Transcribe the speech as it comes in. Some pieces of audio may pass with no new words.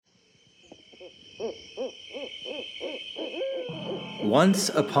Once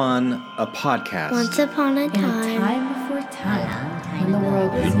upon a podcast. Once upon a time. In a time before time, when the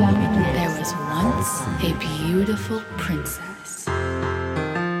world was young and there was once a beautiful princess.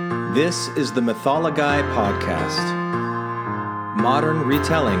 This is the Mythology Podcast. Modern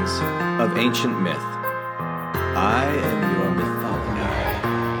retellings of ancient myth. I am your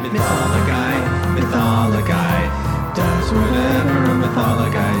Mythology. Mythology does whatever a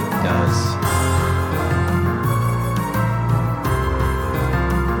Mythology does.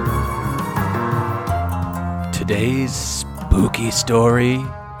 Today's spooky story,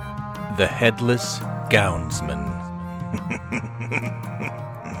 The Headless Gownsman.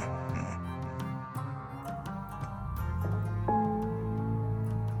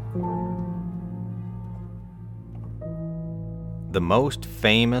 The most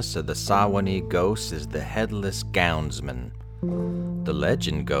famous of the Sewanee ghosts is the Headless Gownsman. The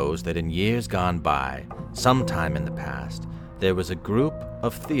legend goes that in years gone by, sometime in the past, there was a group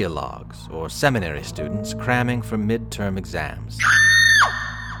of theologues, or seminary students, cramming for midterm exams.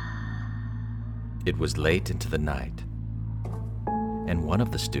 It was late into the night, and one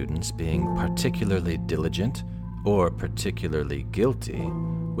of the students, being particularly diligent or particularly guilty,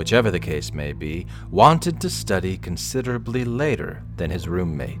 whichever the case may be, wanted to study considerably later than his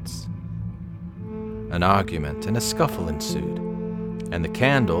roommates. An argument and a scuffle ensued, and the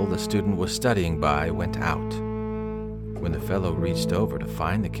candle the student was studying by went out. When the fellow reached over to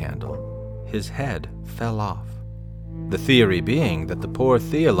find the candle, his head fell off. The theory being that the poor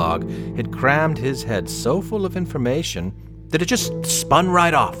theologue had crammed his head so full of information that it just spun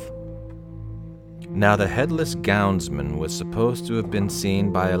right off. Now, the Headless Gownsman was supposed to have been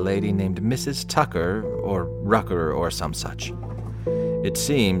seen by a lady named Mrs. Tucker, or Rucker, or some such. It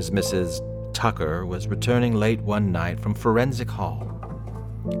seems Mrs. Tucker was returning late one night from Forensic Hall.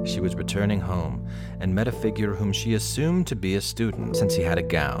 She was returning home and met a figure whom she assumed to be a student, since he had a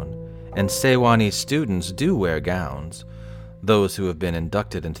gown, and Sewanee students do wear gowns, those who have been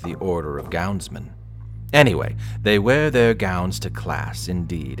inducted into the Order of Gownsmen. Anyway, they wear their gowns to class,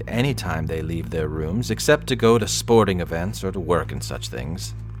 indeed, any time they leave their rooms, except to go to sporting events or to work and such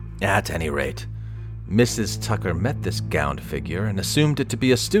things. At any rate, Mrs. Tucker met this gowned figure and assumed it to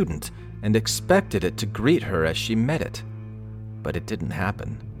be a student, and expected it to greet her as she met it. But it didn't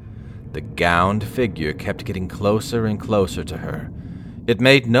happen. The gowned figure kept getting closer and closer to her. It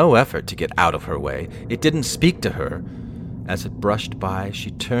made no effort to get out of her way. It didn't speak to her. As it brushed by, she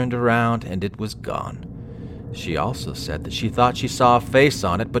turned around and it was gone. She also said that she thought she saw a face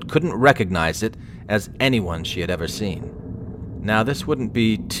on it, but couldn't recognize it as anyone she had ever seen. Now, this wouldn't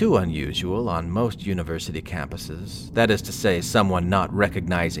be too unusual on most university campuses, that is to say, someone not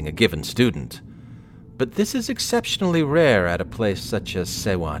recognizing a given student. But this is exceptionally rare at a place such as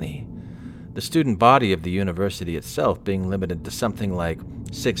Sewanee, the student body of the university itself being limited to something like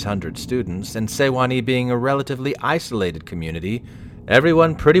 600 students, and Sewanee being a relatively isolated community.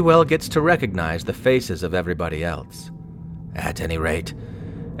 Everyone pretty well gets to recognize the faces of everybody else. At any rate,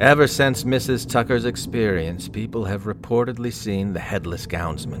 ever since Mrs. Tucker's experience, people have reportedly seen the Headless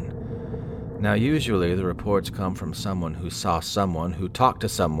Gownsman. Now, usually the reports come from someone who saw someone who talked to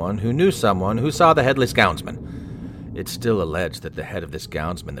someone who knew someone who saw the Headless Gownsman. It's still alleged that the head of this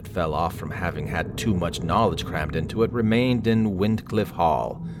gownsman that fell off from having had too much knowledge crammed into it remained in Windcliff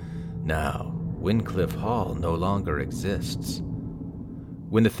Hall. Now, Windcliff Hall no longer exists.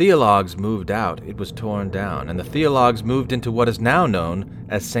 When the theologues moved out, it was torn down, and the theologues moved into what is now known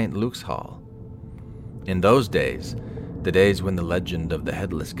as St. Luke's Hall. In those days, the days when the legend of the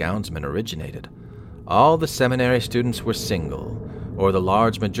Headless Gownsman originated, all the seminary students were single, or the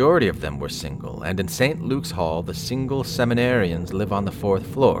large majority of them were single, and in St. Luke's Hall the single seminarians live on the 4th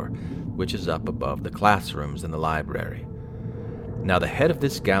floor, which is up above the classrooms and the library. Now, the head of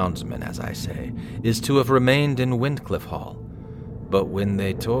this gownsman, as I say, is to have remained in Windcliff Hall, but when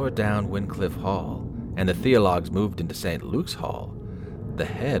they tore down Windcliff Hall and the theologues moved into St. Luke's Hall, the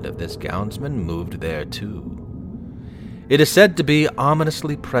head of this gownsman moved there too. It is said to be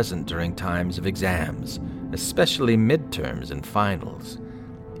ominously present during times of exams, especially midterms and finals.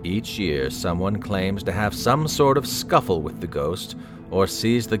 Each year, someone claims to have some sort of scuffle with the ghost or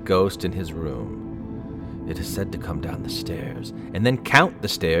sees the ghost in his room. It is said to come down the stairs and then count the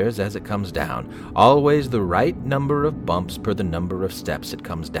stairs as it comes down, always the right number of bumps per the number of steps it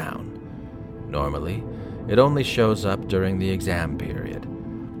comes down. Normally, it only shows up during the exam period.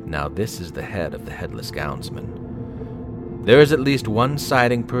 Now, this is the head of the Headless Gownsman. There is at least one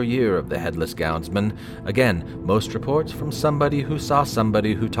sighting per year of the Headless Gownsman. Again, most reports from somebody who saw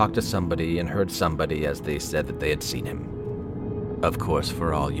somebody who talked to somebody and heard somebody as they said that they had seen him. Of course,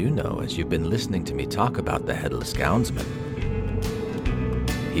 for all you know, as you've been listening to me talk about the Headless Gownsman,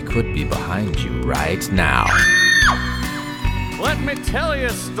 he could be behind you right now. Let me tell you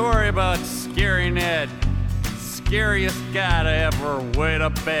a story about Scary Ned. Scariest guy to ever wet a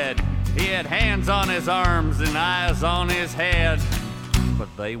bed. He had hands on his arms and eyes on his head, but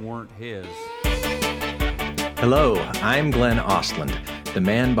they weren't his. Hello, I'm Glenn Ostland, the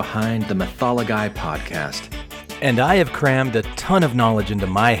man behind the Mythology podcast. And I have crammed a ton of knowledge into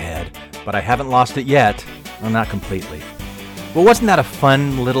my head, but I haven't lost it yet. Well, not completely. Well, wasn't that a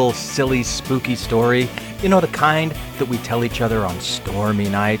fun, little, silly, spooky story? You know, the kind that we tell each other on stormy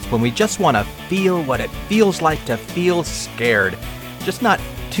nights when we just want to feel what it feels like to feel scared. Just not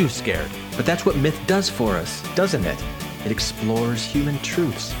too scared. But that's what myth does for us, doesn't it? It explores human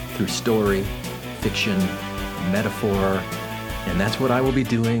truths through story, fiction, metaphor, and that's what I will be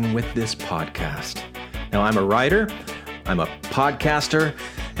doing with this podcast. Now, I'm a writer, I'm a podcaster,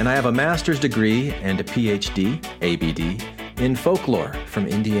 and I have a master's degree and a PhD, ABD, in folklore from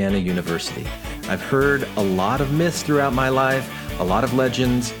Indiana University. I've heard a lot of myths throughout my life, a lot of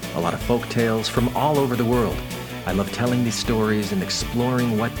legends, a lot of folk tales from all over the world. I love telling these stories and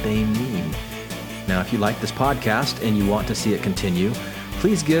exploring what they mean. Now, if you like this podcast and you want to see it continue,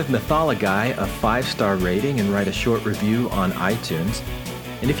 please give Mythology a 5-star rating and write a short review on iTunes.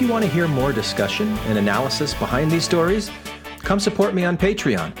 And if you want to hear more discussion and analysis behind these stories, come support me on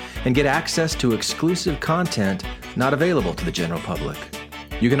Patreon and get access to exclusive content not available to the general public.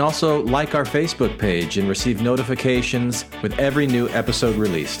 You can also like our Facebook page and receive notifications with every new episode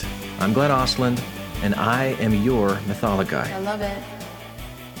released. I'm Glenn Ostland, and I am your Mythology. I love it.